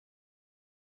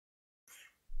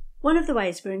One of the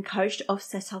ways we're encouraged to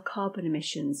offset our carbon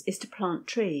emissions is to plant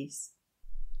trees.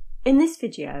 In this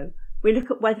video, we look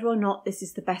at whether or not this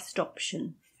is the best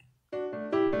option.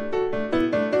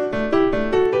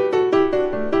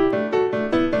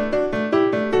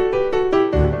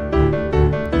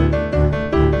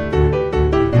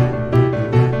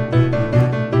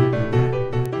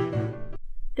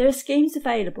 There are schemes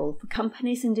available for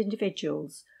companies and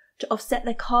individuals to offset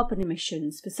their carbon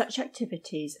emissions for such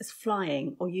activities as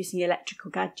flying or using electrical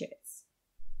gadgets.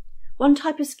 One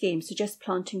type of scheme suggests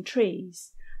planting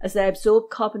trees, as they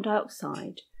absorb carbon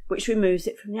dioxide, which removes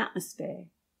it from the atmosphere.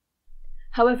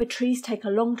 However, trees take a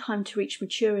long time to reach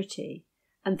maturity,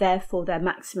 and therefore their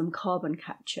maximum carbon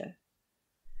capture.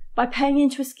 By paying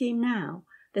into a scheme now,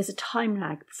 there's a time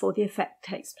lag before the effect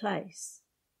takes place.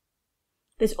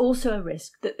 There's also a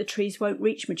risk that the trees won't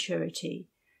reach maturity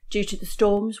due to the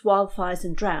storms, wildfires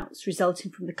and droughts resulting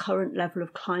from the current level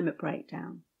of climate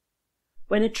breakdown.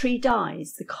 When a tree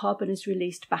dies, the carbon is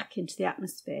released back into the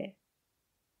atmosphere.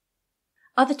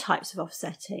 Other types of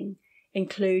offsetting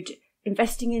include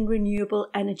investing in renewable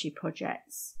energy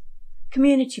projects,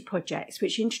 community projects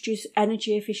which introduce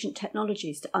energy-efficient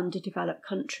technologies to underdeveloped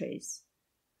countries,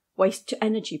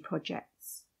 waste-to-energy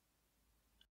projects.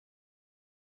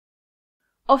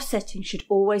 Offsetting should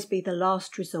always be the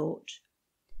last resort.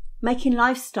 Making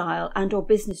lifestyle and/or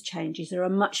business changes are a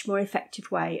much more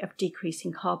effective way of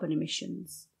decreasing carbon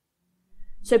emissions.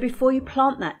 So before you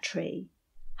plant that tree,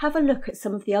 have a look at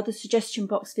some of the other suggestion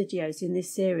box videos in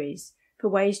this series for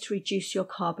ways to reduce your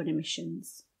carbon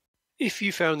emissions. If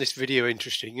you found this video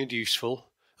interesting and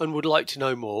useful and would like to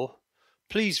know more,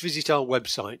 please visit our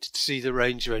website to see the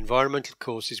range of environmental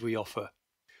courses we offer.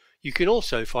 You can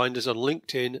also find us on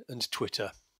LinkedIn and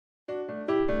Twitter.